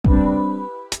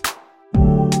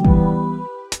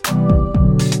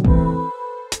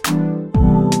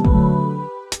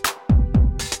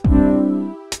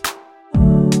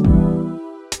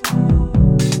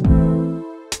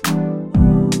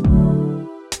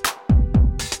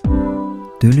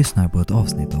Du lyssnar på ett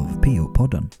avsnitt av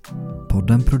PO-podden.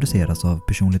 Podden produceras av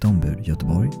Personligt ombud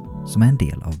Göteborg som är en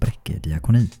del av Bräcke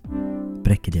diakoni.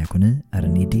 Bräcke diakoni är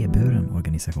en idéburen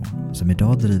organisation som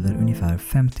idag driver ungefär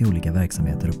 50 olika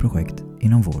verksamheter och projekt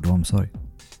inom vård och omsorg.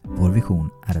 Vår vision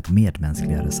är ett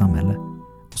medmänskligare samhälle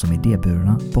och som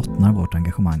idéburna bottnar vårt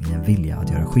engagemang i en vilja att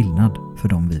göra skillnad för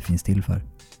dem vi finns till för.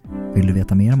 Vill du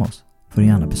veta mer om oss får du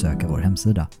gärna besöka vår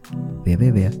hemsida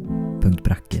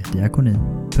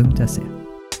www.brackediakoni.se.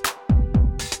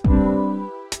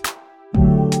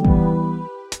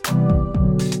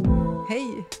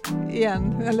 Hej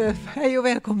igen, eller hej och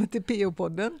välkommen till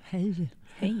PO-podden. Hej.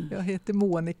 Hej. Jag heter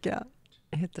Monica.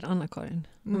 Jag heter Anna-Karin.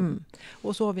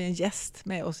 Och så har vi en gäst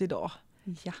med oss idag.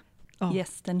 Ja. Ja.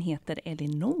 Gästen heter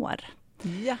Elinor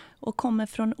Ja. och kommer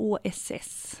från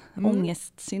OSS,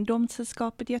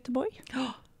 Ångestsyndromsällskapet i Göteborg.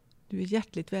 Du är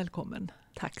hjärtligt välkommen.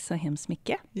 Tack så hemskt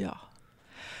mycket. Ja.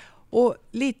 Och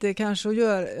lite kanske att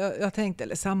göra, jag tänkte,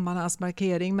 eller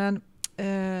sammanhangsmarkering, men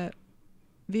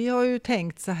vi har ju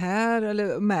tänkt så här,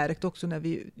 eller märkt också när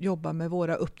vi jobbar med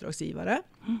våra uppdragsgivare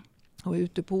och är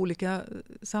ute på olika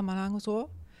sammanhang och så.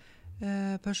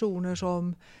 Personer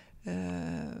som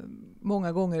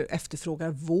många gånger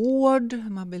efterfrågar vård,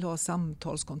 man vill ha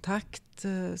samtalskontakt,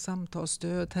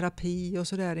 samtalsstöd, terapi och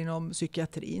sådär inom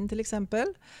psykiatrin till exempel.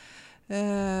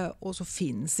 Och så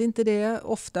finns inte det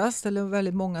oftast, eller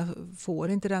väldigt många får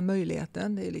inte den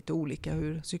möjligheten. Det är lite olika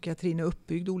hur psykiatrin är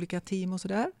uppbyggd, olika team och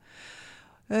sådär.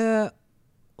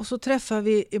 Och så träffar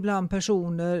vi ibland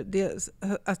personer,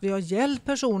 att vi har hjälpt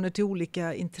personer till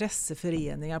olika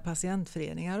intresseföreningar,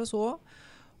 patientföreningar och så.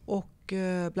 Och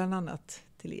bland annat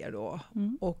till er då.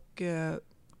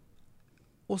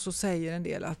 Och så säger en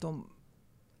del att de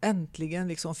äntligen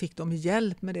liksom fick de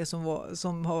hjälp med det som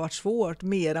har varit svårt,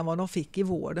 mer än vad de fick i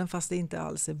vården, fast det inte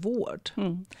alls är vård.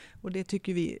 Och det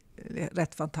tycker vi är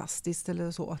rätt fantastiskt,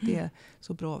 eller så, att det är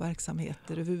så bra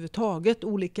verksamheter överhuvudtaget,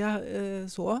 olika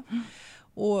så.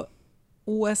 Och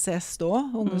OSS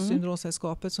då,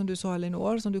 Ångestsyndromsällskapet som du sa,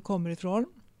 Elinor, som du kommer ifrån,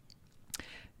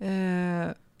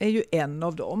 är ju en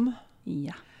av dem.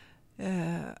 Ja.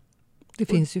 Det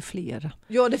finns ju flera.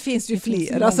 Ja, det finns ju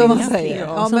flera många som man fler. säger.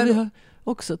 Ja, som men, vi har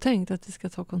också tänkt att vi ska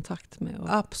ta kontakt med och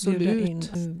bjuda in.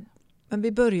 absolut. Men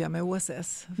vi börjar med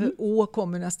OSS. För Å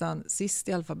kommer nästan sist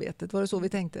i alfabetet. Var det så vi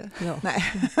tänkte? Ja. Nej,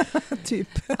 typ.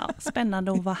 Ja,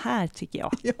 spännande att vara här tycker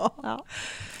jag. Ja. Ja.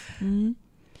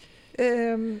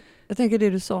 Jag tänker det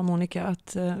du sa, Monica,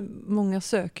 att många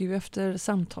söker ju efter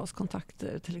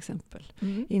samtalskontakter till exempel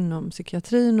inom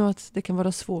psykiatrin, och att det kan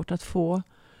vara svårt att få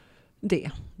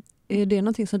det. Är det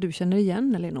någonting som du känner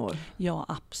igen, Elinor? Ja,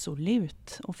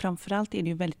 absolut. Och framförallt är det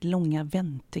ju väldigt långa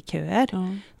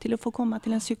vänteköer till att få komma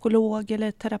till en psykolog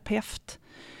eller terapeut.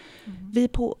 Vi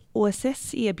på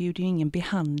OSS erbjuder ju ingen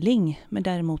behandling, men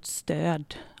däremot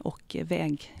stöd och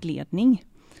vägledning.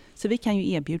 Så vi kan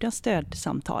ju erbjuda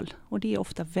stödsamtal, och det är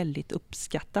ofta väldigt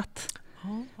uppskattat.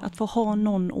 Att få ha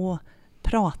någon att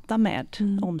prata med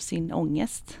om sin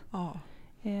ångest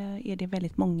är det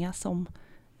väldigt många som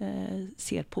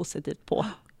ser positivt på.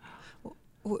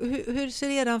 Och hur ser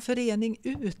er förening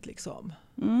ut liksom?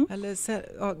 Eller,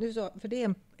 för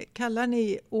det kallar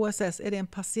ni OSS, är det en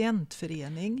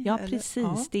patientförening? Ja, eller?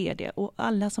 Precis, det är det. Och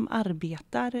alla som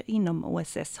arbetar inom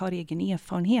OSS har egen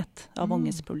erfarenhet av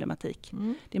ångestproblematik.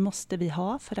 Det måste vi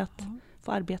ha för att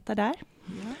få arbeta där.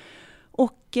 Ja.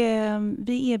 Och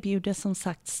vi erbjuder som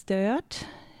sagt stöd,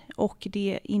 och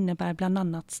det innebär bland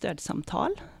annat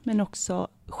stödsamtal, men också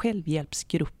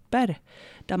självhjälpsgrupper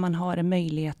där man har en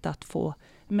möjlighet att få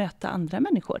möta andra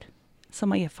människor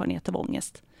som har erfarenhet av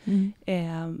ångest.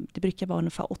 Det brukar vara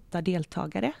ungefär 8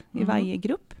 deltagare i varje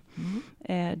grupp,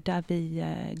 där vi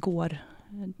går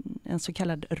en så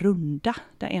kallad runda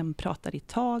där en pratar i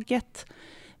taget.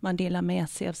 Man delar med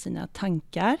sig av sina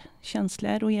tankar,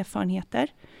 känslor och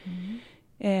erfarenheter.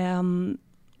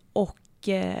 Och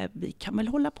vi kan väl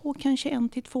hålla på kanske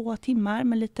 1 till 2 timmar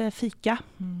med lite fika.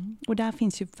 Och där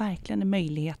finns ju verkligen en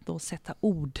möjlighet att sätta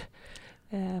ord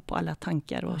på alla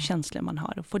tankar och känslor man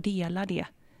har och få dela det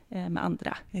med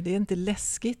andra. Är det inte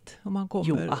läskigt om man kommer?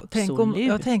 Jo, absolut.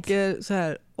 Jag tänker så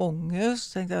här,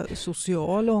 ångest,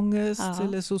 social ångest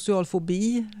eller social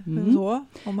fobi. Så,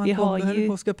 om man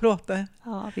kommer och ska prata.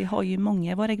 Ja, vi har ju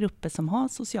många i våra grupper som har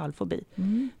social fobi.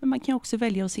 Men man kan också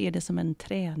välja att se det som en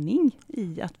träning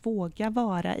i att våga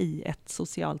vara i ett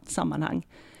socialt sammanhang.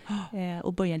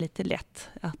 Och börja lite lätt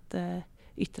att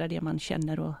yttra det man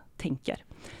känner och tänker.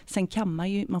 Sen kan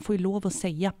man får ju lov att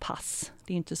säga pass.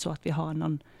 Det är inte så att vi har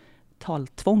någon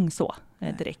taltvång så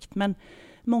direkt. Men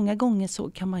många gånger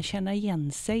så kan man känna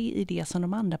igen sig i det som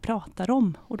de andra pratar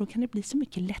om. Och då kan det bli så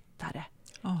mycket lättare.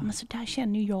 Men så där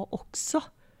känner jag också.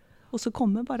 Och så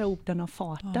kommer bara orden av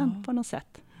farten på något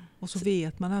sätt. Och så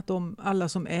vet man att alla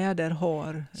som är där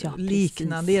har Ja,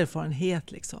 liknande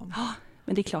erfarenhet. Liksom. Ja,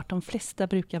 men det är klart, de flesta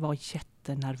brukar vara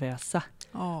jättenervösa.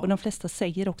 Ja. Och de flesta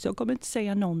säger också, jag kommer inte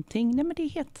säga någonting. Nej, men det är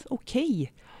helt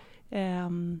okej.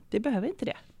 Det behöver inte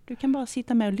det. Du kan bara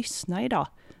sitta med och lyssna idag.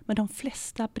 Men de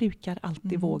flesta brukar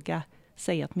alltid våga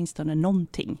säga åtminstone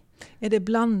någonting. Är det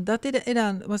blandat i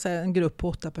en grupp på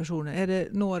 8 personer? Är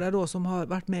det några då som har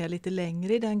varit med lite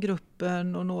längre i den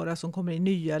gruppen och några som kommer in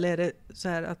nya? Eller är det så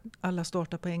här att alla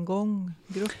startar på en gång,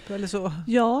 grupp eller så?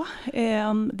 Ja,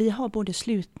 vi har både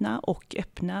slutna och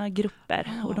öppna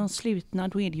grupper. Och de slutna,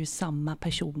 då är det ju samma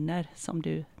personer som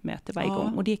du möter varje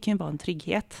gång. Och det kan ju vara en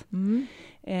trygghet.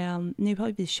 Nu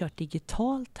har vi kört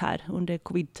digitalt här under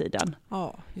covid-tiden.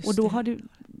 Ja, just och då det. har det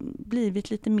blivit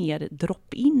lite mer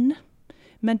drop-in.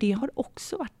 Men det har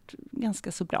också varit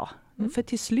ganska så bra. För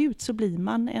till slut så blir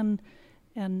man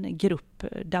en grupp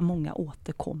där många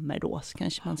återkommer då. Så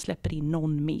kanske man släpper in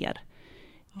någon mer.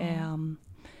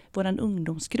 Vår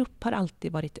ungdomsgrupp har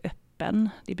alltid varit öppen.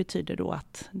 Det betyder då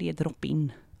att det är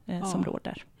drop-in som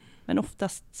råder. Men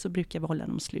oftast så brukar vi hålla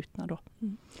dem slutna då.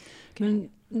 Men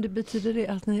det betyder det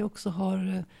att ni också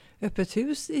har öppet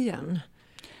hus igen?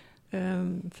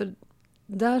 För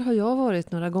där har jag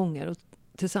varit några gånger och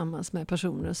tillsammans med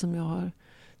personer som jag har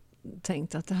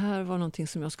tänkt att det här var någonting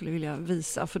som jag skulle vilja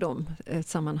visa för dem. Ett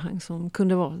sammanhang som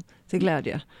kunde vara till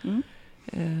glädje.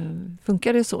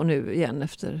 Funkar det så nu igen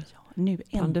efter nu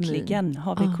pandemin? Äntligen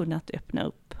har vi kunnat öppna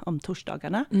upp om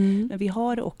torsdagarna. Men vi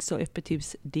har också öppet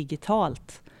hus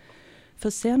digitalt. För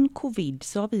sen covid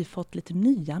så har vi fått lite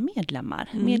nya medlemmar.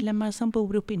 Medlemmar som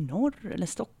bor uppe i norr eller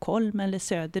Stockholm eller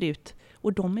söderut.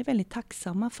 Och de är väldigt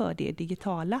tacksamma för det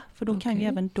digitala. För då kan ju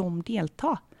även de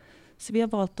delta. Så vi har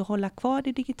valt att hålla kvar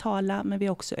det digitala, men vi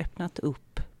har också öppnat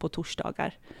upp på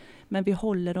torsdagar. Men vi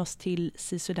håller oss till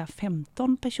sådär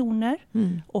 15 personer.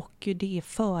 Och det är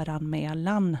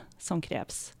föranmälan som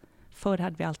krävs. Förr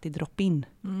hade vi alltid drop-in.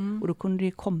 Och då kunde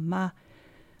det komma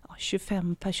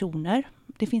 25 personer.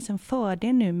 Det finns en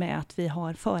fördel nu med att vi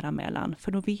har föranmälan.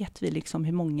 För då vet vi liksom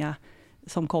hur många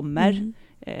som kommer.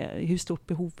 Hur stort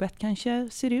behovet kanske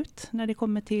ser ut när det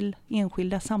kommer till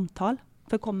enskilda samtal.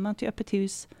 För kommer man till öppet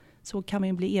hus så kan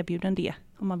man bli erbjuden det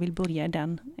om man vill börja i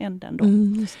den änden då.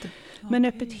 Just det. Men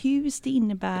öppet hus det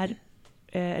innebär,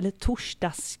 eller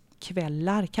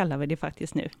torsdagskvällar kallar vi det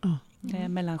faktiskt nu.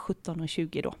 Mellan 17 och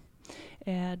 20 då.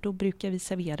 Då brukar vi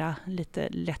servera lite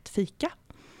lätt fika.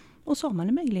 Och så har man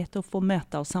en möjlighet att få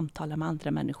möta och samtala med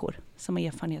andra människor som har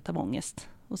erfarenhet av ångest.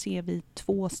 Och så är vi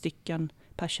 2 stycken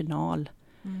personal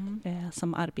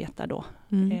som arbetar då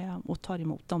och tar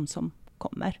emot dem som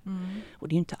kommer. Och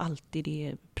det är ju inte alltid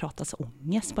det pratas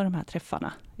ångest på de här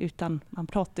träffarna. Utan man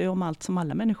pratar ju om allt som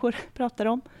alla människor pratar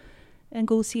om. En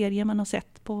god serie man har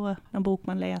sett på en bok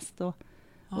man läst och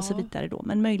så vidare då.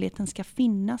 Men möjligheten ska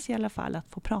finnas i alla fall att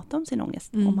få prata om sin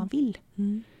ångest om man vill.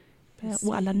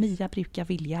 Och alla nya brukar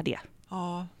vilja det.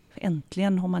 För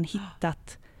äntligen har man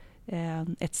hittat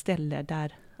ett ställe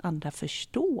där andra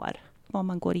förstår vad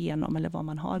man går igenom eller vad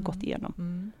man har gått igenom.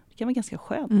 Det kan vara ganska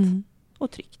skönt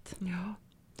och tryggt.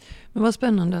 Men vad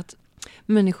spännande att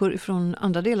människor från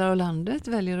andra delar av landet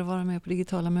väljer att vara med på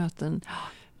digitala möten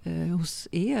hos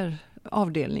er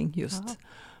avdelning just.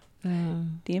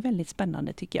 Det är väldigt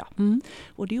spännande tycker jag.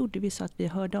 Och det gjorde vi så att vi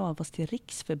hörde av oss till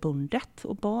Riksförbundet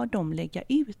och bad dem lägga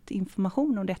ut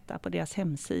information om detta på deras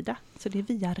hemsida. Så det är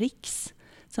via Riks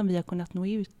som vi har kunnat nå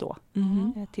ut då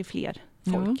till fler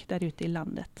folk där ute i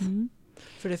landet.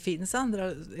 För det finns andra,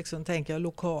 liksom, tänker jag,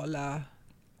 lokala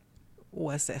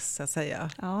OSS så att säga.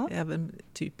 Även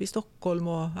typ i Stockholm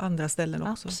och andra ställen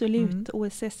också. Absolut.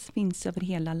 OSS finns över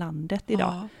hela landet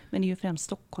idag. Men det är ju främst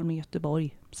Stockholm och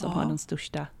Göteborg som har de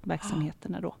största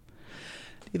verksamheterna då.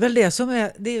 Det är väl det som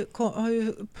är, det har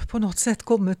ju på något sätt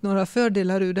kommit några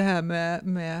fördelar ur det här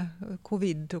med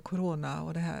covid och corona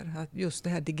och det här. Att just det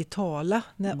här digitala,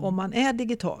 om man är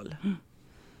digital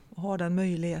och har den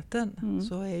möjligheten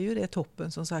så är ju det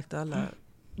toppen. Som sagt, alla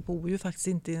bor ju faktiskt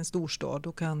inte i en storstad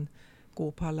och kan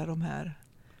gå på alla de här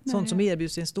sånt som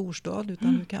erbjuds i en storstad,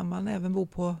 utan nu kan man även bo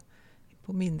på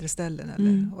mindre ställen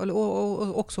eller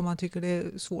och också om man tycker det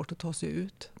är svårt att ta sig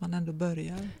ut, man ändå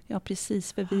börjar. Ja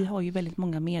precis, för vi har ju väldigt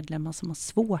många medlemmar som har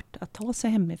svårt att ta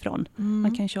sig hemifrån.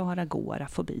 Man kanske har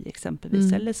agorafobi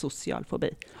exempelvis eller social fobi.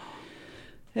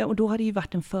 Och då har det ju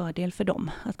varit en fördel för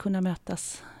dem att kunna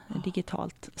mötas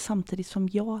digitalt. Samtidigt som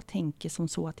jag tänker som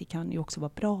så att det kan ju också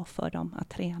vara bra för dem att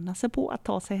träna sig på att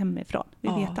ta sig hemifrån. Vi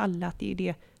vet alla att det är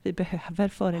det vi behöver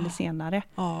förr eller senare.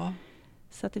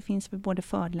 Så att det finns väl både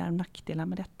fördelar och nackdelar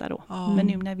med detta då. Ja. Men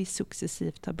nu när vi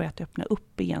successivt har börjat öppna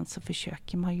upp igen så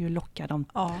försöker man ju locka dem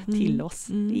till oss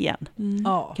igen.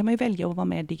 Ja. Kan man ju välja att vara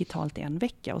med digitalt en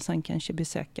vecka och sen kanske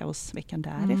besöka oss veckan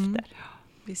därefter.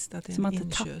 Visst att det är Så man en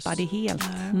inte inkörs. tappar det helt.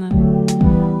 Nej.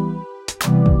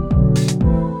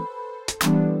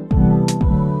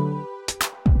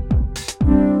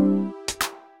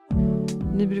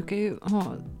 Ni brukar ju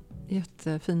ha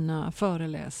jättefina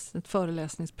ett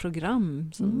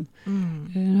föreläsningsprogram. Som,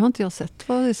 nu har inte jag sett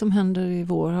vad det är som händer i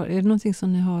vår. Är det någonting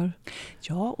som ni har?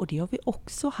 Ja, och det har vi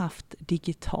också haft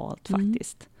digitalt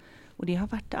faktiskt. Och det har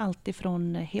varit allt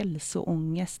ifrån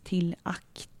hälsoångest till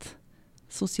ACT,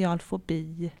 social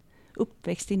fobi,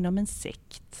 uppväxt inom en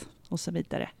sekt och så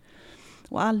vidare.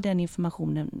 Och all den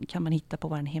informationen kan man hitta på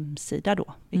vår hemsida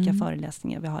då. Vilka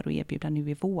föreläsningar vi har att erbjuda nu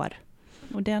i vår.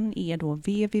 Och den är då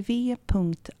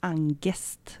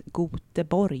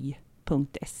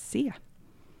www.angestgoteborg.se.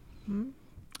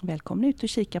 Välkomna ut och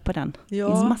kika på den. Det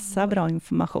finns massa bra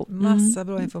information. Massa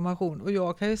bra information. Och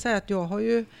jag kan ju säga att jag har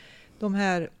ju de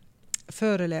här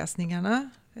föreläsningarna.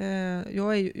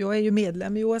 Jag är ju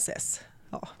medlem i OSS.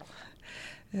 Ja.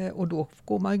 Och då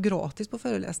går man gratis på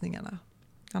föreläsningarna.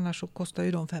 Annars så kostar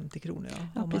ju de 50 kronor.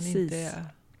 Ja, om precis. Man inte är...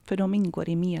 För de ingår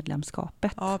i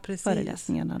medlemskapet. Ja, precis.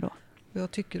 Föreläsningarna då.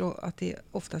 Jag tycker då att det är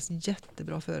oftast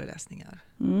jättebra föreläsningar.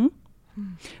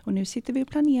 Och nu sitter vi och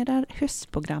planerar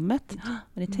höstprogrammet.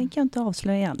 Men det tänker jag inte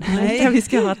avslöja än. Nej. Vi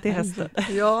ska ha till hösten.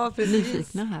 Ja, precis.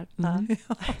 Nyfikna här.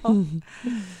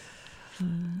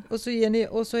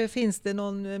 Och så finns det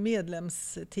någon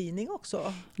medlemstidning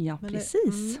också. Ja,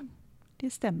 precis. Det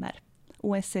stämmer.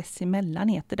 OSS emellan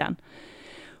heter den.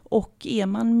 Och är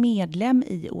man medlem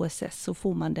i OSS så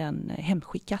får man den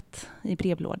hemskickat i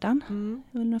brevlådan.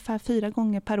 Ungefär 4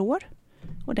 gånger per år.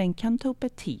 Och den kan ta upp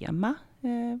ett tema.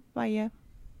 Varje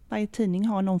tidning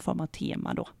har någon form av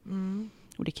tema då.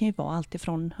 Och det kan ju vara allt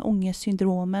ifrån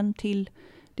ångestsyndromen till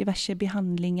diverse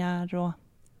behandlingar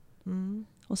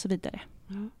och så vidare.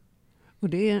 Och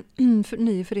det är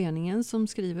ni i föreningen som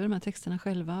skriver de här texterna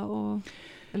själva?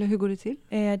 Eller hur går det till?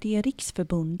 Det är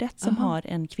Riksförbundet som har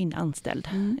en kvinna anställd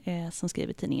som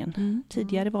skriver tidningen.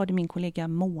 Tidigare var det min kollega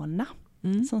Mona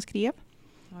som skrev.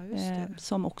 Ja, just det.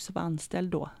 Som också var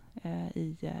anställd då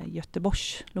i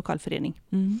Göteborgs lokalförening.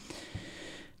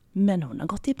 Men hon har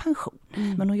gått i pension.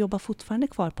 Men hon jobbar fortfarande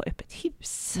kvar på Öppet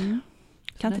hus.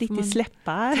 Kan inte riktigt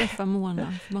släppa. Träffa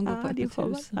Mona. Man går på Öppet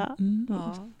hus. Ja.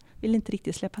 Vill inte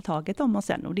riktigt släppa taget om oss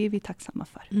än och det är vi tacksamma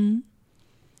för.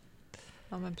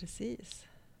 Ja, men precis.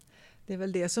 Det är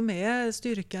väl det som är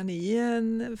styrkan i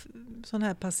en sån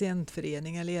här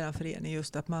patientförening eller er förening,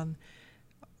 just att man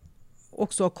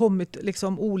också har kommit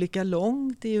liksom olika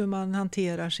långt i hur man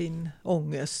hanterar sin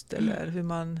ångest eller hur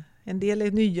man, en del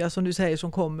är nya som du säger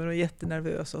som kommer och är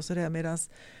jättenervösa och sådär, medan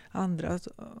andra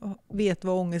vet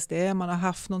vad ångest är, man har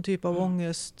haft någon typ av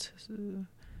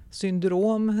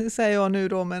ångestsyndrom säger jag nu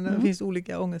då, men det finns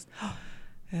olika ångest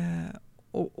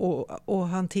och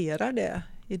hanterar det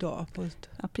idag på ett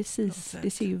precis.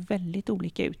 Det ser ju väldigt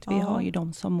olika ut. Vi har ju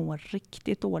de som mår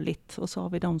riktigt dåligt och så har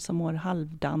vi de som mår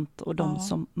halvdant och de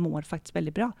som mår faktiskt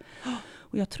väldigt bra.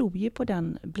 Och jag tror ju på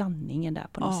den blandningen där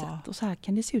på något sätt. Och så här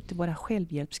kan det se ut i våra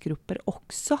självhjälpsgrupper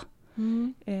också.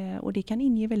 Och det kan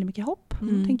inge väldigt mycket hopp,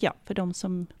 tänker jag, för de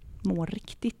som mår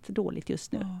riktigt dåligt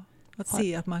just nu. Att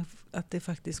se att det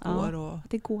faktiskt går. Och... att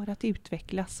det går att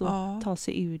utvecklas och ta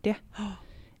sig ur det.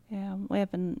 Och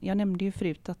även, jag nämnde ju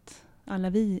förut att alla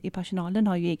vi i personalen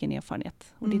har ju egen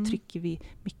erfarenhet. Och det trycker vi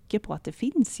mycket på, att det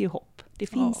finns ju hopp. Det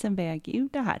finns en väg ur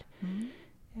det här.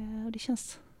 Och det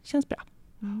känns bra.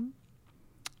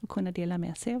 Att kunna dela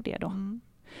med sig av det då.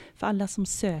 För alla som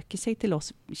söker sig till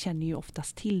oss känner ju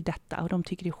oftast till detta. Och de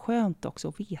tycker det är skönt också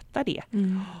att veta det.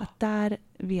 Att där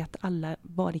vet alla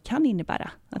vad det kan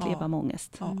innebära att leva med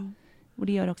ångest. Och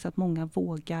det gör också att många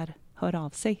vågar höra av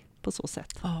sig på så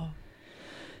sätt.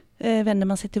 Vänder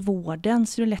man sig till vården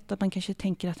så är det lätt att man kanske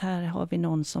tänker att här har vi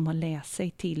någon som har läst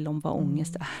sig till om vad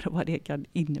ångest är och vad det kan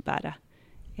innebära.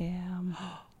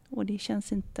 Och det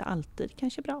känns inte alltid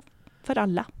kanske bra för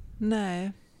alla.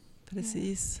 Nej,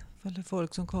 precis. För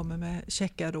folk som kommer med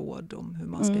checka råd om hur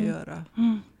man ska göra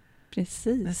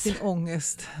Precis. med sin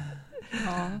ångest.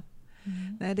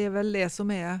 Nej, det är väl det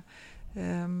som är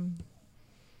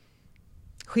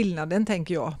skillnaden,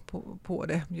 tänker jag, på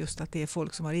det. Just att det är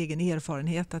folk som har egen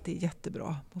erfarenhet, att det är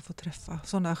jättebra att få träffa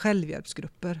sådana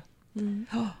självhjälpsgrupper.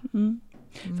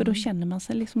 För då känner man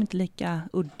sig liksom inte lika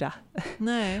udda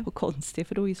och konstig,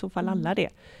 för då är i så fall alla det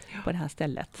på det här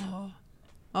stället.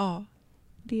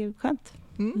 Det är skönt.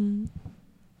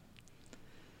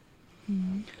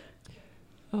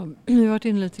 Ja, vi har varit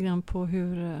inne lite grann på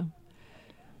hur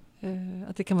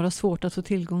att det kan vara svårt att få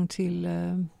tillgång till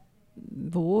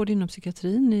vård inom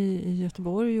psykiatrin i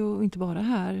Göteborg och inte bara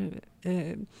här.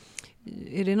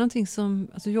 Är det någonting som,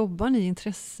 alltså jobbar ni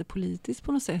intressepolitiskt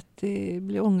på något sätt? Det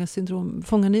blir ångestsyndrom.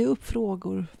 Fångar ni upp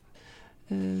frågor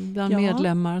bland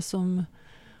medlemmar som...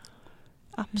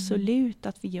 Absolut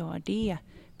att vi gör det.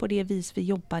 På det vis vi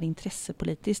jobbar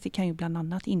intressepolitiskt. Det kan ju bland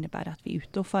annat innebära att vi är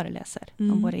ute och föreläser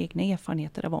om våra egna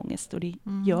erfarenheter av ångest. Och det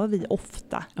gör vi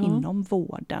ofta inom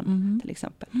vården till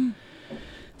exempel.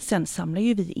 Sen samlar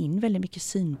ju vi in väldigt mycket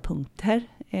synpunkter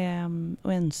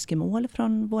och önskemål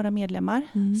från våra medlemmar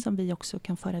som vi också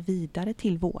kan föra vidare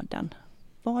till vården.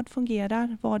 Vad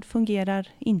fungerar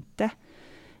inte?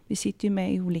 Vi sitter ju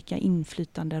med i olika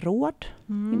inflytande råd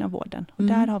inom vården och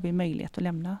där har vi möjlighet att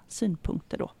lämna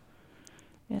synpunkter då.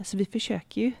 Så vi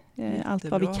försöker ju allt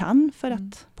vad vi kan för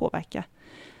att påverka.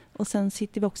 Och sen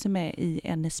sitter vi också med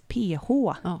i NSPH,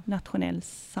 Nationell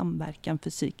samverkan för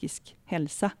psykisk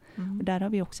hälsa. Och där har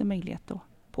vi också möjlighet att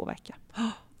påverka.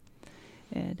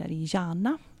 Där är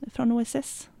Jana från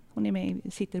OSS. Hon är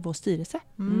med, sitter i vår styrelse.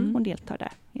 Hon deltar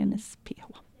där i NSPH.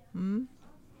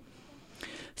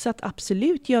 Så att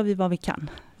absolut gör vi vad vi kan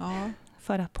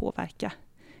för att påverka.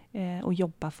 Och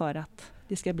jobba för att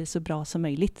det ska bli så bra som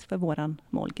möjligt för våran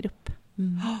målgrupp.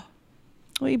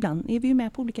 Och ibland är vi ju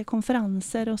med på olika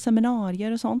konferenser och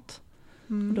seminarier och sånt.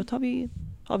 Och då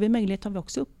har vi möjlighet att ta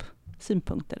också upp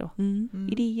synpunkter och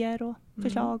idéer och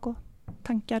förslag och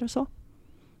tankar och så.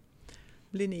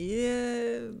 Blir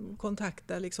ni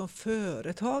kontakta liksom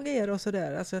företag er och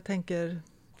sådär? Alltså jag tänker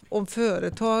om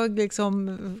företag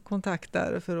liksom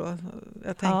kontaktar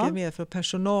jag tänker mer för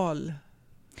personal.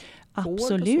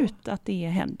 Absolut att det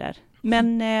händer.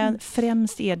 Men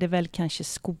främst är det väl kanske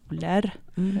skolor,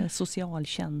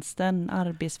 socialtjänsten,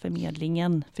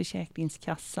 arbetsförmedlingen,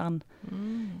 Försäkringskassan.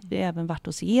 Vi har även varit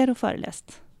hos er och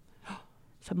föreläst.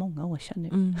 För många år sedan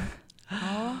nu.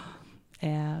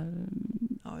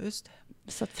 Ja, just det.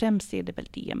 Så att främst är det väl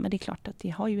det. Men det är klart att det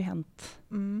har ju hänt.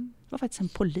 Det var faktiskt en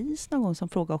polis någon gång som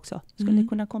frågade också. Skulle ni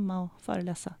kunna komma och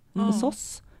föreläsa hos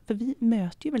oss? För vi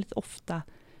möter ju väldigt ofta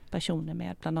personer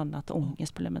med bland annat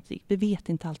ångestproblematik. Vi vet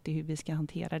inte alltid hur vi ska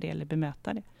hantera det eller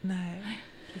bemöta det. Nej,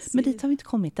 precis. Men dit har vi inte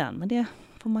kommit än. Men det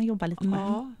får man jobba lite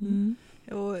med.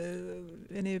 Och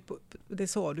är ni det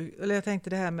sa du, eller jag tänkte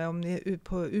det här med om ni är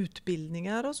på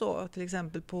utbildningar och så, till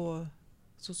exempel på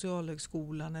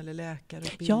Socialhögskolan eller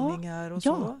läkarutbildningar och så?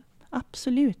 Ja,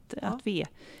 absolut att vi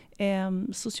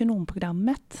är.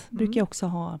 Socionomprogrammet brukar också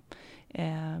ha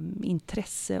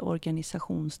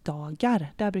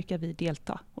intresseorganisationsdagar. Där brukar vi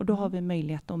delta. Och då har vi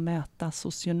möjlighet att möta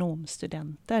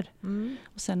socionomstudenter.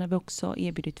 Och sen har vi också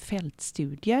erbjudit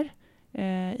fältstudier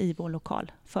i vår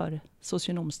lokal för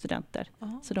socionomstudenter.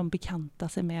 Så de bekantar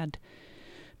sig med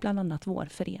bland annat vår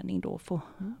förening då. Få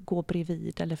gå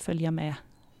bredvid eller följa med.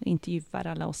 Intervjuar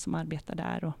alla oss som arbetar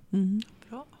där. Och,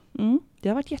 Bra. Det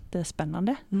har varit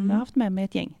jättespännande. Jag har haft med mig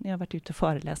ett gäng när jag har varit ute och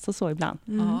föreläst och så ibland.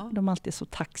 De är alltid så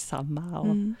tacksamma.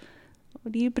 Och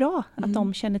det är bra att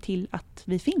de känner till att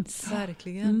vi finns.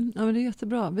 Verkligen. Ja, men det är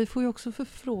jättebra. Vi får ju också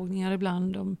förfrågningar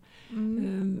ibland om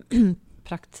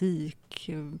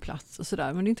praktikplats och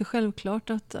sådär. Men det är inte självklart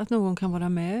att någon kan vara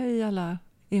med i alla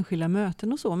enskilda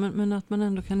möten och så. Men att man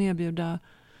ändå kan erbjuda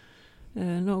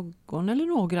någon eller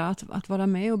några att vara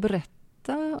med och berätta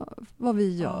vad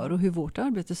vi gör och hur vårt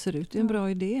arbete ser ut. Det är en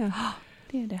bra idé.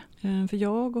 Det är det. För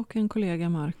jag och en kollega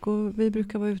Marco, vi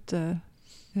brukar vara ute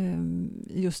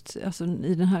just alltså,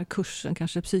 i den här kursen,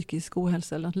 kanske psykisk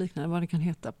ohälsa eller något liknande, vad det kan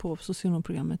heta på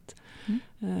socionomprogrammet.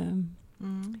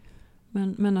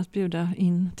 Men att bjuda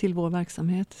in till vår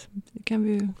verksamhet, det kan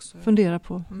vi ju fundera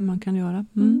på hur man kan göra.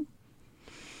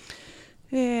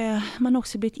 Man har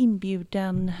också blivit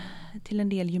inbjuden till en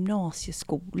del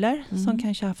gymnasieskolor som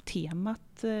kanske haft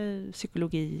temat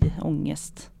psykologi,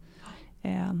 ångest.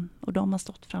 Och de har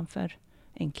stått framför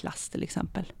en klass till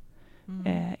exempel.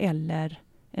 Eller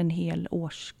en hel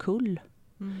årskull.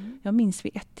 Jag minns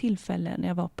vid ett tillfälle när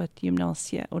jag var på ett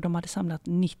gymnasie och de hade samlat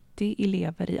 90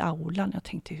 elever i aulan. Jag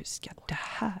tänkte, hur ska det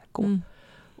här gå?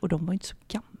 Och de var inte så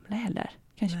gamla heller.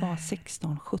 Kanske var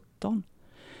 16-17.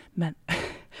 Men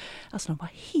alltså de var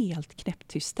helt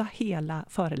knäpptysta hela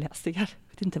föreläsningar. Jag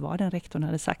vet inte vad den rektorn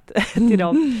hade sagt till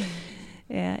dem.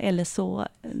 Eller så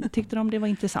tyckte de det var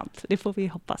intressant. Det får vi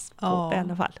hoppas på i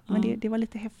alla fall. Men det var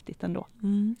lite häftigt ändå.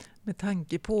 Med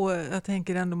tanke på, jag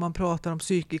tänker ändå man pratar om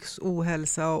psykisk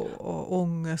ohälsa och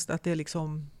ångest, att det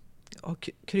liksom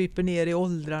kryper ner i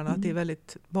åldrarna, att det är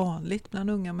väldigt vanligt bland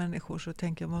unga människor, så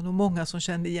tänker jag var nog många som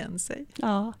kände igen sig.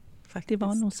 Ja, faktiskt. Det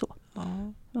var nog så.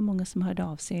 Det var många som hörde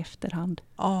av sig i efterhand.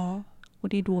 Ja. Och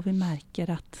det är då vi märker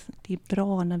att det är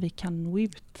bra när vi kan nå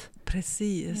ut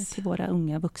Precis. till våra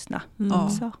unga vuxna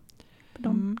också. För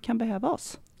de kan behöva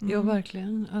oss. Ja,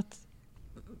 verkligen.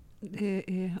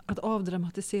 Att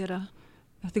avdramatisera,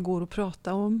 att det går att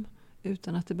prata om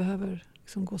utan att det behöver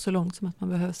liksom gå så långt som att man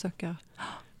behöver söka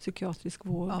psykiatrisk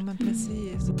vård. Ja, men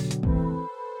precis.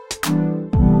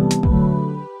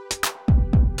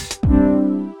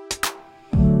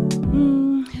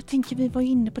 Jag tänker vi var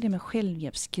inne på det med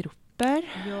självhjälpsgrupper.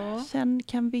 Ja. Sen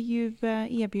kan vi ju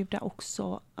erbjuda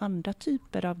också andra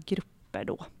typer av grupper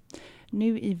då.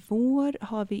 Nu i vår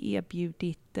har vi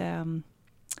erbjudit en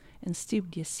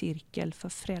studiecirkel för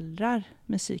föräldrar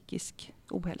med psykisk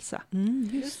ohälsa.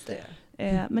 Just det.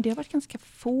 Men det har varit ganska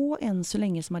få än så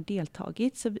länge som har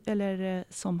deltagit eller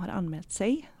som har anmält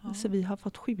sig. Ja. Så vi har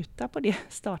fått skjuta på det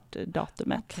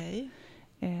startdatumet. Okej.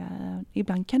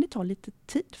 Ibland kan det ta lite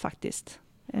tid faktiskt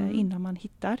innan man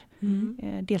hittar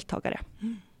deltagare.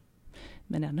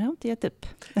 Men än har jag inte gett upp.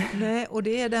 Nej, och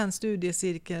det är den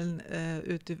studiecirkeln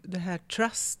det här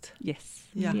Trust. Yes,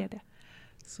 Ja. det är det.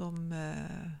 Som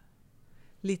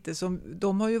lite som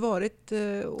de har ju varit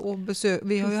och besökt.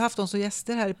 Vi har ju haft dem som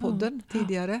gäster här i podden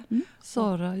tidigare.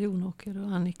 Sara Jonåker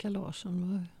och Annika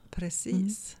Larsson var.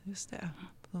 Precis, just det.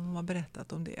 De har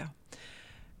berättat om det.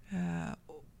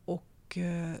 Och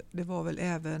det var väl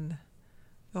även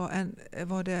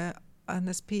var det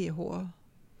NSPH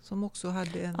som också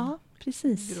hade en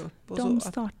precis. grupp. Och De så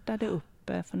startade upp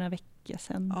för några veckor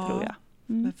sedan tror jag.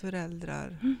 Med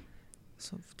föräldrar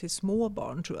till små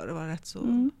barn tror jag. Det var rätt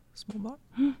så små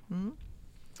barn.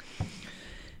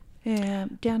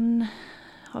 Den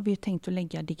har vi tänkt att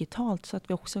lägga digitalt så att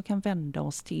vi också kan vända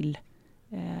oss till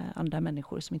andra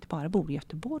människor som inte bara bor i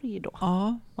Göteborg då.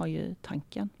 Ja. Var ju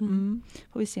tanken.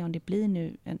 Får vi se om det blir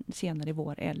nu senare i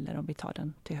vår eller om vi tar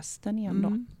den till hösten igen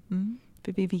då.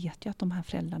 För vi vet ju att de här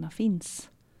föräldrarna finns.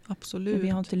 Absolut. Men vi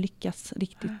har inte lyckats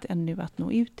riktigt ännu att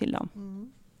nå ut till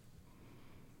dem.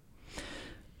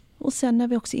 Och sen har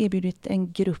vi också erbjudit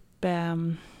en grupp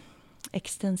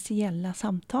existentiella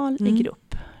samtal i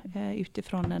grupp.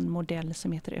 Utifrån en modell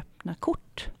som heter Öppna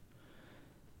kort.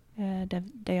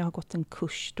 Där jag har gått en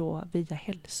kurs då via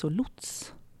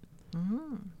hälsolots.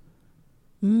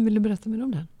 Vill du berätta mer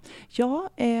om den? Ja,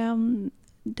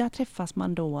 där träffas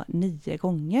man då 9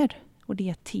 gånger. Och det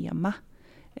är ett tema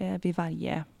vid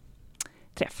varje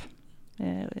träff.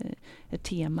 Ett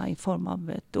tema i form av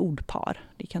ett ordpar.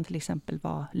 Det kan till exempel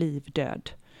vara liv, död.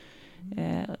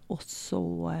 Och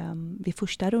så vid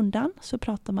första rundan så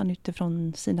pratar man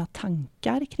utifrån sina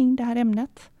tankar kring det här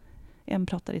ämnet. En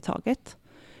pratar i taget.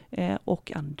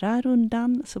 Och andra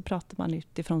rundan så pratar man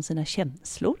utifrån sina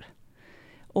känslor.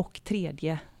 Och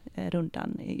tredje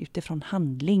rundan är utifrån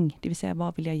handling. Det vill säga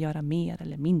vad vill jag göra mer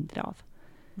eller mindre av.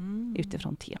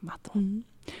 Utifrån temat då.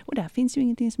 Och där finns ju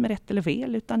ingenting som är rätt eller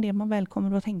fel. Utan det man väl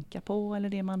kommer att tänka på. Eller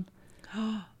det man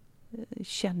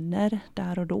känner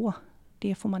där och då.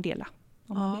 Det får man dela.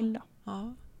 Om man vill då.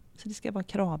 Så det ska vara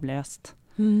kravlöst.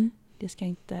 Det ska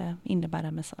inte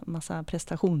innebära massa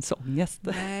prestationsångest.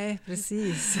 Nej,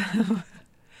 precis.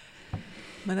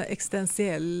 Men en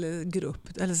existentiell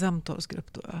grupp eller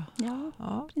samtalsgrupp då.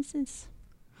 Ja, precis.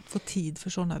 Att få tid för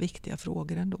sådana viktiga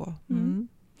frågor ändå.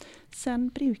 Sen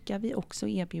brukar vi också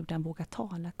erbjuda en våga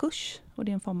tala-kurs. Och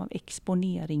det är en form av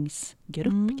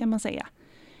exponeringsgrupp kan man säga.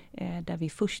 Där vi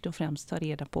först och främst tar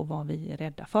reda på vad vi är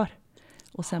rädda för.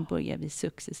 Och sen börjar vi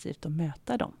successivt att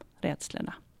möta de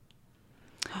rädslorna.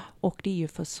 Och det är ju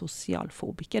för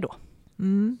socialfobiker då.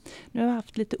 Nu har jag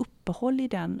haft lite uppehåll i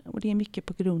den och det är mycket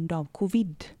på grund av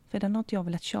covid. För den har inte jag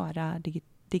velat köra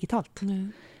digitalt. Nej.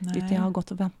 Utan jag har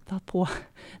gått och väntat på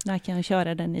när kan jag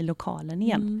köra den i lokalen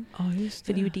igen. Ja, just det.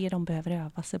 För det är ju det de behöver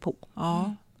öva sig på.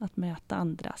 Ja. Att möta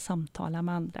andra, samtala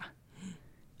med andra.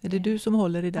 Är det du som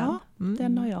håller i den? Ja,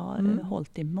 den har jag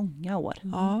hållit i många år.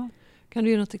 Ja. Kan du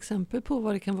ge något exempel på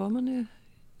vad det kan vara man är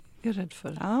rädd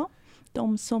för? Ja,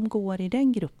 de som går i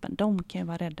den gruppen, de kan ju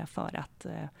vara rädda för att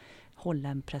hålla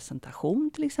en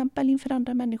presentation till exempel inför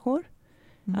andra människor.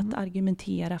 Att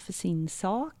argumentera för sin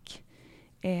sak.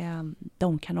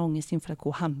 De kan ha ångest inför att gå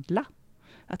och handla.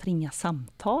 Att ringa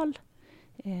samtal.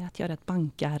 Att göra ett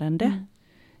bankärende.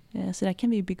 Så där kan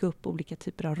vi bygga upp olika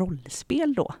typer av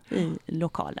rollspel då i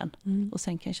lokalen. Och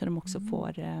sen kanske de också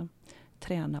får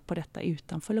träna på detta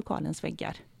utanför lokalens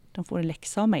väggar. De får en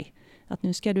läxa av mig. Att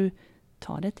nu ska du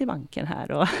ta det till banken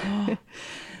här. Och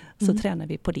så tränar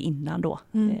vi på det innan då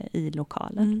i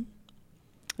lokalen.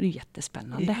 Och det är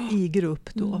jättespännande. I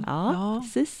grupp då? Ja,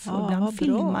 precis. Ja, och ibland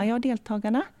filmar jag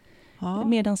deltagarna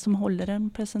medan de håller en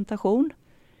presentation.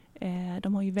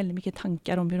 De har ju väldigt mycket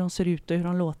tankar om hur de ser ut och hur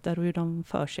de låter och hur de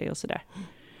för sig och sådär.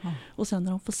 Och sen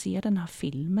när de får se den här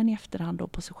filmen i efterhand då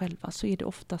på sig själva så är det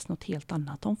oftast något helt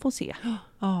annat de får se.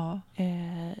 Ja.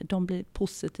 De blir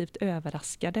positivt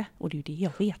överraskade och det är ju det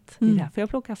jag vet. Det är därför jag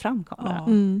plockar fram kameran. Ja.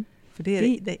 Mm. För det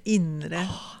är det inre.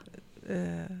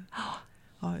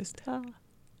 Ja, just det.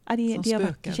 Ja, det har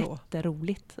varit spökar då.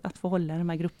 jätteroligt att få hålla de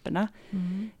här grupperna.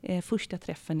 Första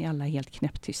träffen är alla helt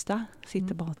knäpptysta.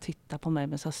 Sitter bara och tittar på mig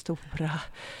med så stora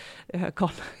ögon.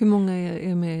 Hur många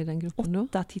är med i den gruppen då?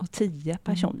 8-10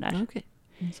 personer. Okej.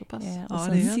 Så pass. Och Ja,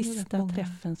 sen det är ändå rätt sista många.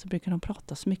 träffen så brukar de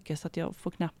prata så mycket så att jag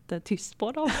får knappt tyst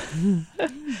på dem.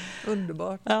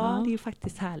 Underbart. Ja, det är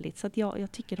faktiskt härligt. Så att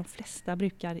jag tycker de flesta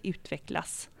brukar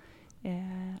utvecklas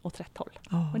åt rätt håll.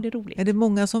 Ja. Och det är roligt. Är det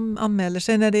många som anmäler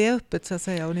sig när det är öppet så att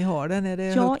säga och ni har den? Är det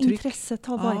Ja, högt tryck? intresset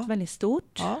har varit väldigt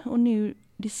stort. Ja. Och nu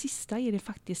det sista är det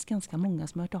faktiskt ganska många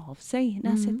som har hört av sig.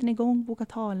 När sätter ni igång, våga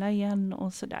tala igen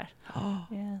och sådär. Ja.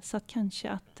 Så att kanske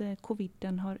att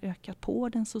coviden har ökat på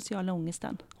den sociala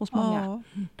ångesten hos många. Ja.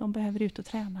 De behöver ut och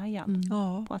träna igen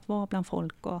Ja. på att vara bland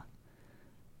folk och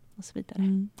så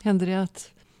vidare. Händer det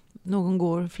att någon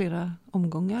går flera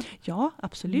omgångar? Ja,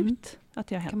 absolut att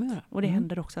det har Kan man hänt. göra. Och det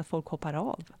händer också att folk hoppar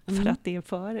av för Mm. att det är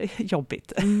för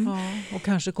jobbigt. Ja. Och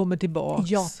kanske kommer tillbaks.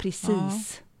 Ja,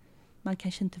 precis. Man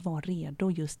kanske inte var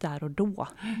redo just där och då.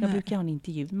 Jag brukar ha en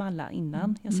intervju med alla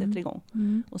innan jag sätter igång.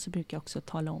 Och så brukar jag också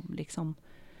tala om liksom,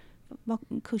 vad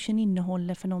kursen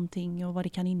innehåller för någonting och vad det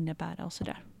kan innebära och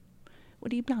sådär.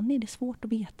 Och ibland är det svårt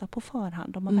att veta på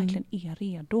förhand om man verkligen är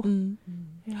redo.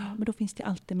 Ja, men då finns det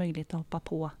alltid möjlighet att hoppa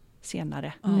på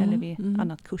senare eller vid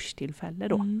annat kurstillfälle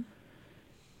då.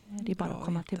 Det är bara Bra att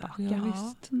komma att veta. tillbaka. Ja,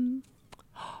 visst. Mm.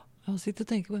 Jag sitter och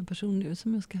tänker på en person nu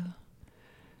som jag ska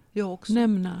Jag också.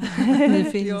 nämna. Ni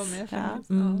finns. Jag med.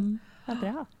 Ja. Mm. Ja,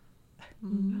 bra.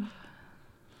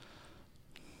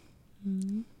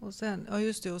 Och sen, ja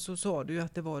just det, och så sa du ju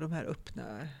att det var de här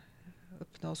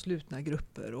öppna och slutna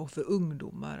grupper och för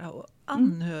ungdomar och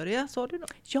anhöriga, sa du då?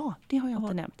 Ja, det har jag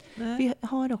inte nämnt. Nej. Vi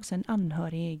har också en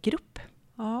anhöriggrupp.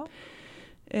 Ja.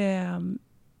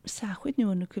 Särskilt nu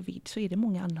under covid så är det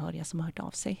många anhöriga som har hört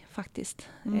av sig faktiskt.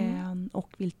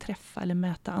 Och vill träffa eller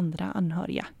möta andra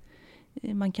anhöriga.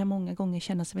 Man kan många gånger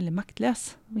känna sig väldigt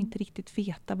maktlös och inte riktigt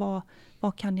veta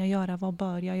vad kan jag göra, vad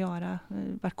bör jag göra,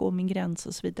 vart går min gräns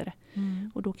och så vidare.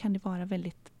 Och då kan det vara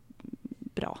väldigt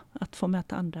bra att få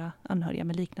möta andra anhöriga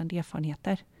med liknande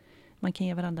erfarenheter. Man kan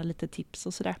ge varandra lite tips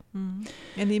och sådär.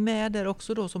 Är ni med där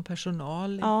också då som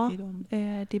personal? Ja, i dem?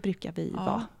 det brukar vi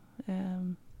vara.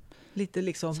 Lite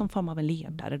liksom. Som form av en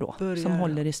ledare då, som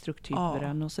håller i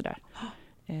strukturen och sådär.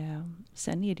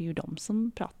 Sen är det ju de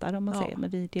som pratar om man säger, men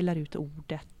vi delar ut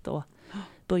ordet och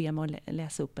börjar med att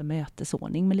läsa upp en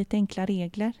mötesordning med lite enkla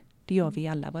regler. Det gör vi i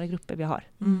alla våra grupper vi har.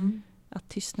 Att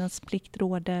tystnadsplikt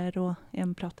råder och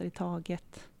en pratar i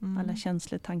taget. Alla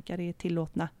känslor, tankar är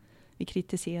tillåtna. Vi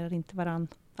kritiserar inte varann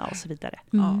och så vidare.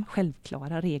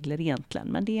 Självklara regler egentligen,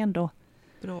 men det är ändå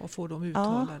bra att få dem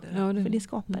uttalade. Ja, för det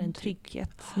skapar en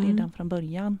trygghet redan från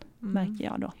början, märker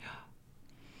jag då.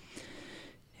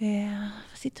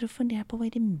 Jag sitter och funderar på vad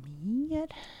är det mer?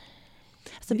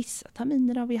 Alltså, vissa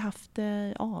terminer har vi haft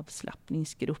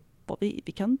avslappningsgrupp och vi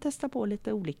kan testa på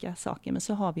lite olika saker, men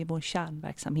så har vi vår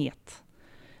kärnverksamhet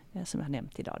som jag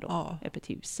nämnt idag då, öppet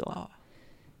hus och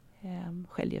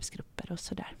självhjälpsgrupper och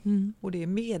sådär. Och det är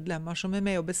medlemmar som är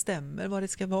med och bestämmer vad det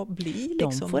ska bli? De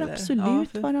liksom, får eller?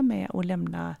 absolut vara med och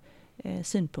lämna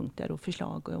synpunkter och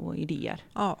förslag och idéer.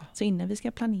 Ja. Så innan vi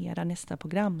ska planera nästa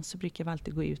program så brukar vi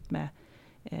alltid gå ut med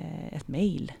ett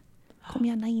mejl. Kom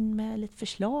gärna in med lite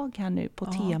förslag här nu på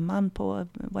teman på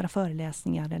våra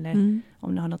föreläsningar eller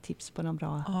om ni har något tips på någon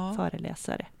bra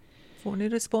föreläsare. Får ni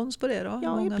respons på det då?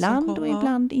 Ja, Många ibland och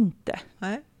ibland inte.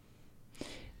 Nej.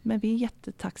 Men vi är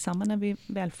jättetacksamma när vi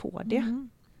väl får det.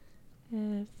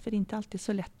 För det är inte alltid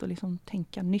så lätt att liksom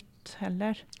tänka nytt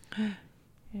heller.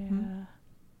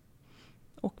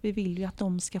 Och vi vill ju att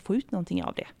de ska få ut någonting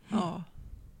av det. Ja,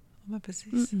 men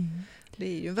precis. Det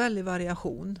är ju en väldig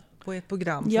variation på ett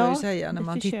program får jag ju säga när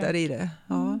man tittar i det.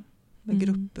 Ja, med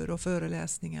grupper och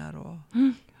föreläsningar och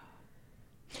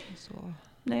så.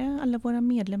 Nej, alla våra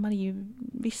medlemmar är ju,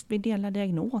 visst vi delar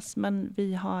diagnos, men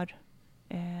vi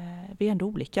är ändå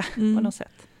olika på något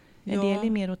sätt. En del är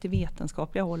mer åt det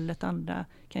vetenskapliga hållet, andra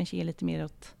kanske är lite mer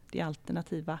åt det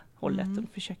alternativa hållet. Och då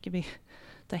försöker vi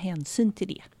ta hänsyn till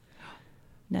det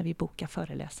när vi bokar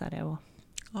föreläsare och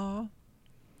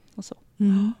så.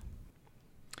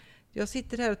 Jag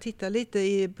sitter här och tittar lite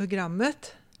i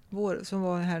programmet som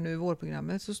var här nu,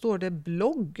 vårprogrammet, så står det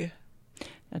blogg.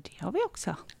 Ja, det har vi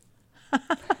också.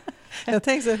 Jag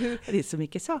tänkte så det är så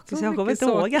mycket saker så jag kommer inte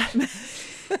ihåg.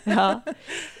 Ja.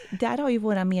 Där har ju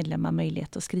våra medlemmar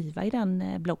möjlighet att skriva i den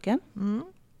bloggen.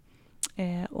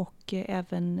 Och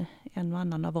även en och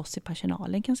annan av oss i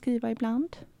personalen kan skriva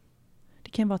ibland. Det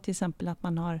kan vara till exempel att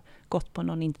man har gått på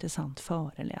någon intressant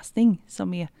föreläsning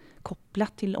som är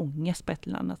kopplat till ångest på ett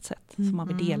eller annat sätt. Som man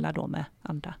vill dela då med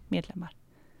andra medlemmar.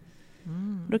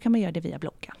 Då kan man göra det via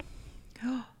bloggen.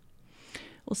 Ja.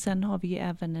 Och sen har vi ju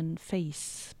även en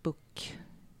Facebook-grupp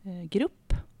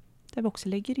där vi också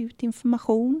lägger ut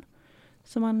information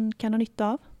som man kan ha nytta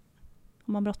av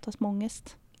om man brottas med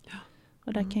ångest. Ja.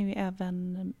 Och där kan ju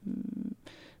även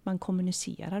man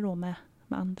kommunicera då med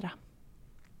andra.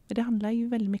 Men det handlar ju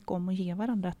väldigt mycket om att ge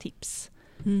varandra tips.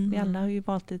 Vi alla har ju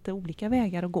valt lite olika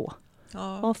vägar att gå.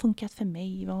 Ja. Vad har funkat för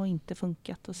mig? Vad har inte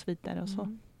funkat? Och så vidare och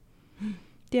så.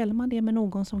 Delar man det med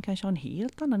någon som kanske har en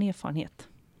helt annan erfarenhet.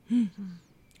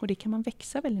 Och det kan man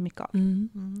växa väldigt mycket av.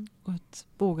 Och att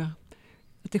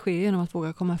det sker genom att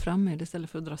våga komma fram med det istället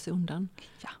för att dra sig undan.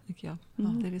 Ja. Tycker jag.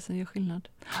 Det är det som gör skillnad.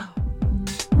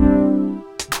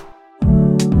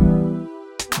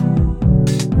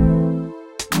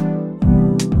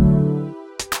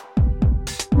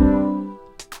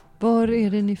 Var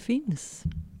är det ni finns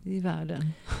i världen?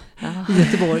 I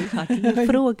Göteborg.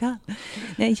 Fråga.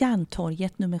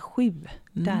 Järntorget nummer 7.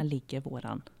 Där ligger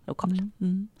våran lokal.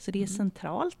 Så det är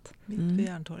centralt. Mitt vid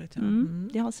Järntorget. Ja.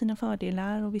 Det har sina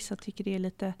fördelar och vissa tycker det är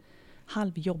lite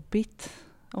halvjobbigt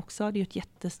också. Det är ett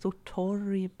jättestort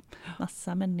torg,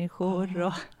 massa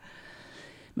människor.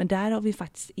 Men där har vi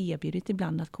faktiskt erbjudit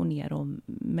ibland att gå ner och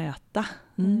möta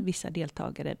vissa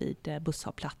deltagare vid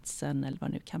busshållplatsen eller vad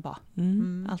det nu kan vara.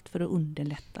 Allt för att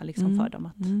underlätta liksom, för dem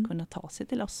att kunna ta sig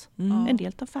till oss. En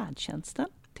del tar färdtjänsten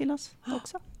till oss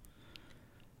också.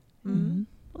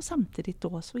 Och samtidigt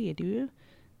då så är det ju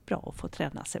bra att få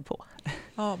träna sig på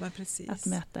Men precis. att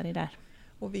möta det där.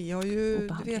 Och vi har ju,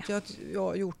 det vet jag att jag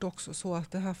har gjort också så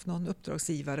att jag har haft någon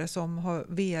uppdragsgivare som har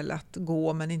velat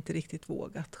gå men inte riktigt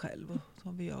vågat själv.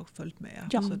 Som vi har följt med.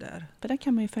 Ja, sådär. För där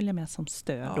kan man ju följa med som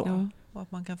stöd då. Ja. Och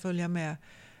att man kan följa med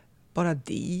bara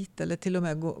dit eller till och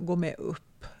med gå med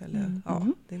upp. Eller,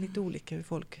 det är lite olika hur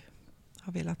folk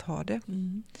har velat ha det.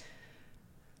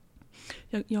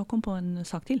 Jag kom på en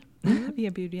sak till. Vi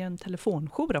erbjuder en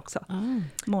telefonjour också.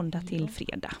 Måndag till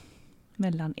fredag.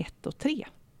 Mellan 1 och 3.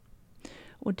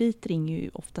 Och dit ringer ju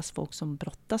oftast folk som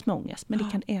brottas med ångest. Men det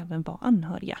kan även vara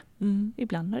anhöriga.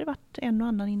 Ibland har det varit en och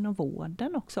annan inom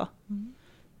vården också.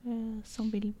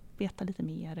 Som vill veta lite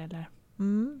mer eller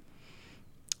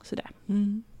sådär.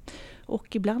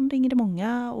 Och ibland ringer det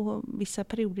många och vissa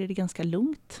perioder är det ganska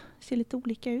lugnt. Ser lite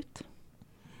olika ut.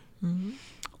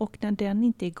 Och när den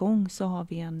inte är igång så har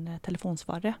vi en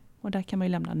telefonsvarare. Och där kan man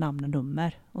ju lämna namn och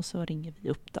nummer. Och så ringer vi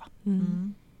upp då.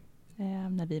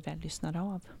 När vi väl lyssnar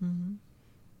av.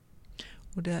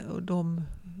 Och de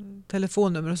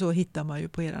telefonnummer och så hittar man ju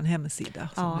på er hemsida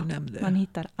som du nämnde. Man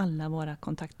hittar alla våra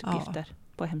kontaktuppgifter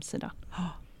på hemsidan.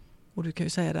 Och du kan ju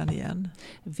säga den igen.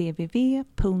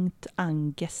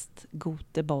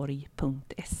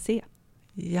 www.angestgoteborg.se.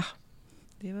 Ja,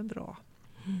 det är väl bra.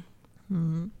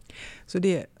 Så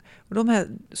och de här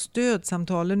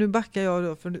stödsamtalen, nu backar jag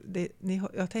då, för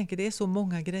jag tänker det är så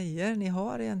många grejer ni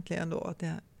har egentligen då. Att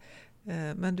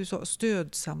men du sa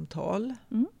stödsamtal.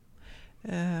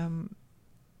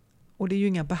 Och det är ju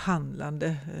inga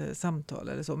behandlande samtal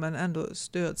eller så, men ändå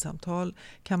stödsamtal.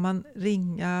 Kan man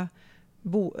ringer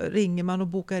man och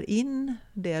bokar in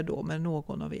det då med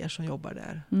någon av er som jobbar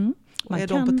där? Är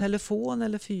de på telefon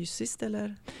eller fysiskt?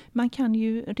 Eller? Man kan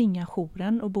ju ringa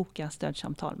jouren och boka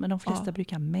stödsamtal, men de flesta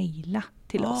brukar mejla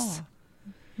till oss.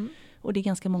 Och det är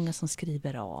ganska många som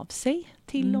skriver av sig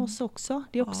till oss också.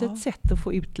 Det är också ett sätt att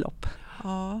få utlopp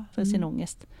för sin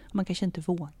ångest. Man kanske inte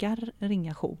vågar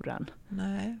ringa jouren.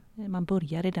 Nej. Man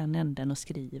börjar i den änden och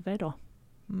skriver då.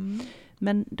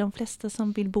 Men de flesta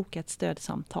som vill boka ett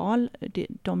stödsamtal,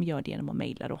 de gör det genom att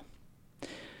mejla då.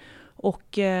 Och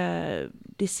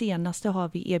det senaste har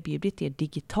vi erbjudit det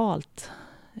digitalt.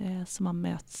 Så man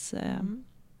möts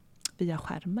via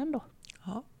skärmen då.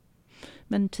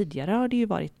 Men tidigare har det ju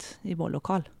varit i vår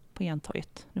lokal på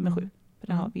Järntorget nummer 7. För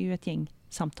där har vi ju ett gäng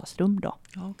samtalsrum då.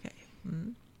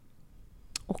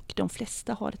 Och de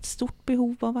flesta har ett stort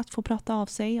behov av att få prata av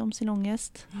sig om sin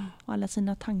ångest. Och alla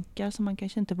sina tankar som man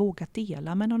kanske inte vågat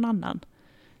dela med någon annan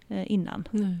innan.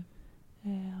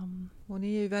 Och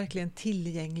ni är ju verkligen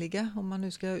tillgängliga om man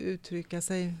nu ska uttrycka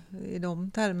sig i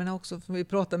de termerna också. För vi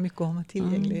pratar mycket om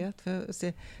tillgänglighet. För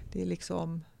det är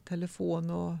liksom telefon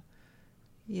och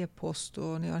e-post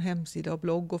och ni har hemsida och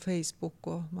blogg och Facebook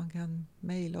och man kan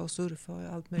mejla och surfa och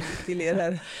allt möjligt till er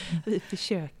här. Vi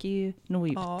försöker ju nå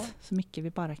ut så mycket vi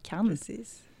bara kan.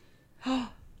 Precis.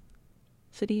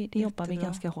 Så det jobbar vi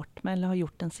ganska hårt med, eller har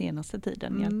gjort den senaste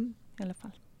tiden i alla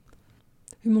fall.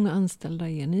 Hur många anställda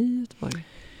är ni i Göteborg?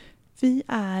 Vi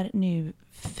är nu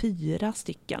 4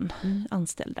 stycken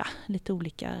anställda. Lite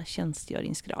olika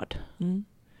tjänstgöringsgrad. Mm.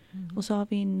 Och så har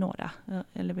vi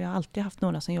vi har alltid haft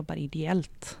några som jobbar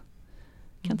ideellt.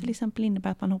 Kan till exempel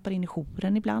innebära att man hoppar in i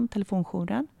jouren ibland,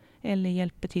 telefonjouren. Eller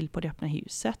hjälper till på det öppna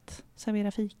huset.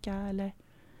 Serverar fika eller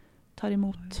tar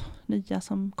emot nya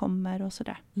som kommer och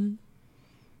sådär. Mm.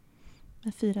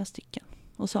 Med 4 stycken.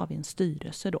 Och så har vi en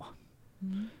styrelse då.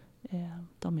 Mm.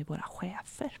 De är våra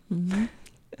chefer. Mm.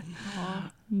 Ja.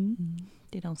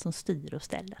 Det är de som styr och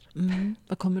ställer. Mm.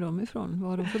 Var kommer de ifrån? Vad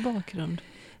har de för bakgrund?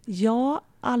 Ja,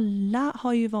 alla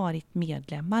har ju varit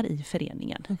medlemmar i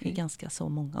föreningen i ganska så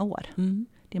många år. Mm.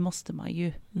 Det måste man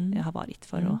ju ha varit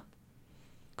för att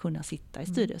kunna sitta i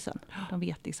styrelsen. De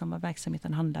vet liksom vad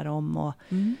verksamheten handlar om. Och,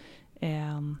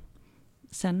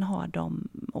 sen har de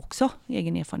också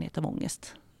egen erfarenhet av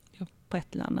ångest på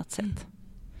ett eller annat sätt.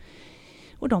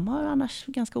 Och de har annars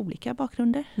ganska olika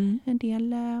bakgrunder. En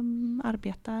del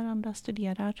arbetar, andra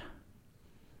studerar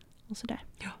och sådär.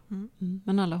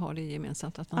 Men alla har det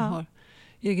gemensamt att man har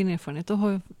egen erfarenhet och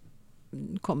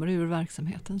kommer ur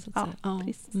verksamheten. Så att säga. Ja,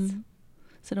 precis.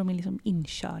 Så de är liksom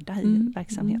inkörda i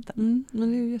verksamheten. Men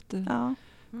det är ju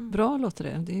jättebra låter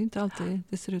det. Det är ju inte alltid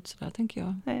det ser ut så där, tänker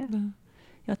jag.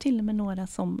 Jag har till och med några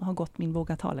som har gått min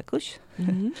Våga tala-kurs.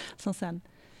 Som sen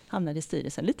hamnade i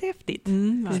styrelsen. Lite häftigt.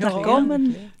 Snacka om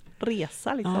en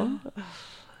resa liksom.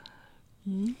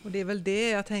 Och det är väl det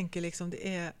jag tänker liksom,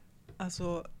 det är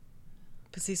alltså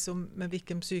precis som med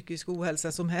vilken psykisk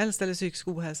ohälsa som helst eller psykisk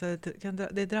ohälsa,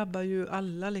 det drabbar ju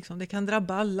alla liksom, det kan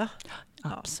drabba alla.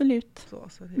 Absolut.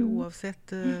 Så det är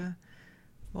oavsett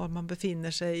var man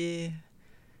befinner sig i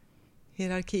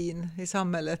hierarkin i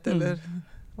samhället eller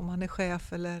om man är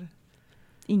chef eller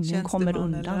ingen kommer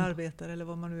undan eller arbetare eller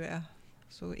vad man nu är.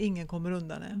 Så ingen kommer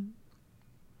undan det.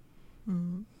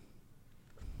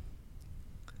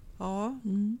 Ja.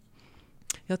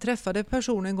 Jag träffade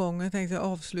personen en gång, jag tänkte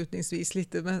avslutningsvis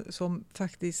lite, men som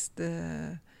faktiskt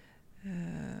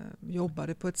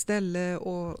jobbade på ett ställe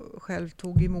och själv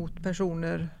tog emot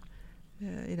personer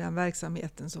i den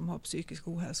verksamheten som har psykisk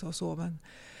ohälsa och så, men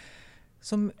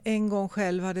som en gång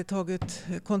själv hade tagit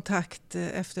kontakt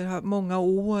efter många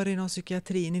år inom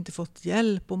psykiatrin, inte fått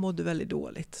hjälp och mådde väldigt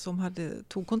dåligt, som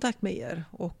tog kontakt med er,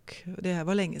 och det här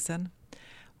var länge sedan,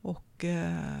 och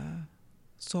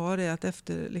sa det att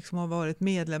efter liksom har varit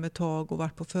medlem ett tag och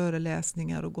varit på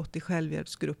föreläsningar och gått i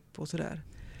självhjälpsgrupp och sådär,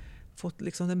 fått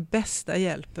liksom den bästa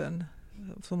hjälpen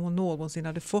som hon någonsin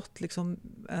hade fått liksom,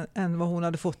 än vad hon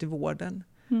hade fått i vården,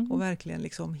 och verkligen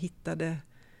liksom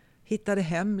hittade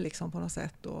hem liksom på något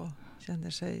sätt och känner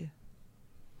sig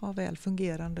väl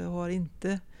fungerande och har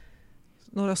inte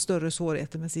några större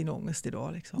svårigheter med sin ångest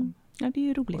idag liksom. Ja, det är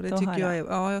ju roligt och det att tycker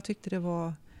höra. Jag tyckte det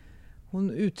var, hon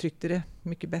uttryckte det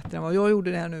mycket bättre än vad jag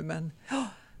gjorde det här nu, men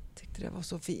tyckte det var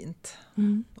så fint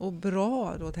och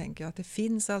bra. Då tänker jag att det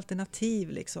finns alternativ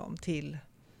liksom till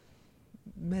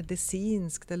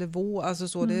medicinskt eller vård, alltså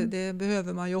så, det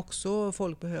behöver man ju också,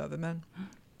 folk behöver, men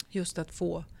just att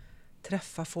få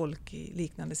träffa folk i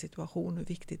liknande situation, hur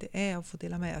viktigt det är att få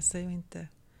dela med sig och inte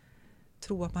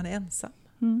tro att man är ensam.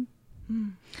 Nej,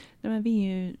 men vi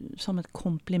är ju som ett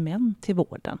komplement till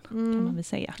vården, kan man väl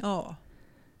säga. Ja,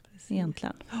 precis.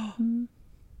 Egentligen.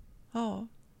 Ja.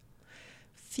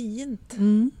 Fint,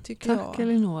 tycker jag. Tack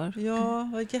Elinor. Ja,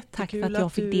 vad jättekul. Tack för att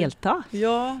jag fick delta.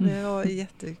 Ja, det var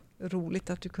jätteroligt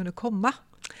att du kunde komma.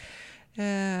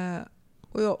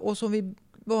 Och som vi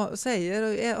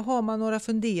säger, har man några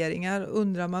funderingar,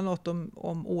 undrar man något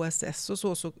om OSS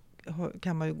och så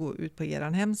kan man ju gå ut på er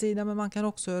hemsida, men man kan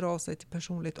också höra av sig till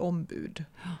personligt ombud.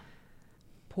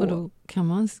 Och då kan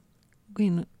man gå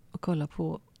in och kolla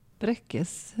på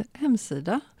Bräckes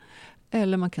hemsida,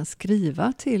 eller man kan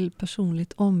skriva till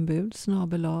personligt ombud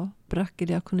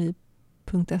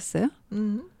 @brackediakoni.se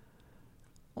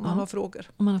om man har frågor.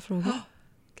 Om man har frågor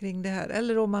kring det här,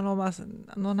 eller om man har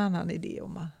någon annan idé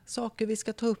om saker vi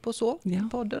ska ta upp och så i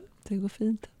podden. Det går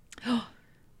fint.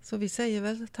 Så vi säger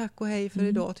väl tack och hej för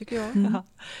idag, tycker jag.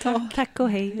 Tack och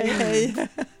hej. Hej.